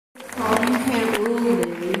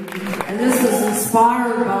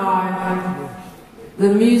inspired by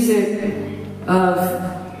the music of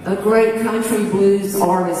a great country blues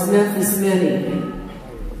artist, Memphis Minnie.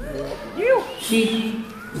 She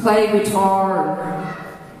played guitar and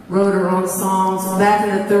wrote her own songs. Back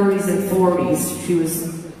in the 30s and 40s, she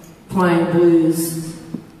was playing blues,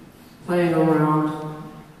 playing around.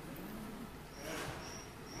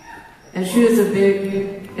 And she was a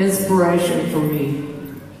big inspiration for me.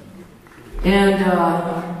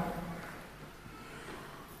 And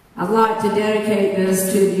I'd like to dedicate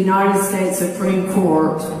this to the United States Supreme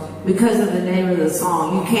Court because of the name of the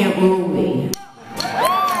song, You Can't Rule Me.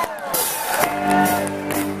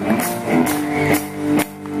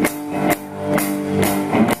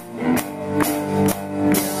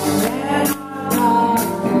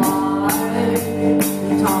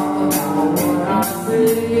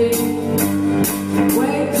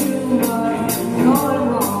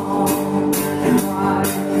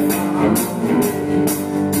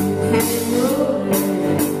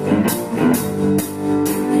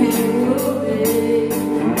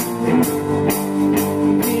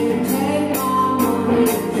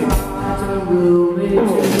 Rule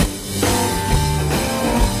me.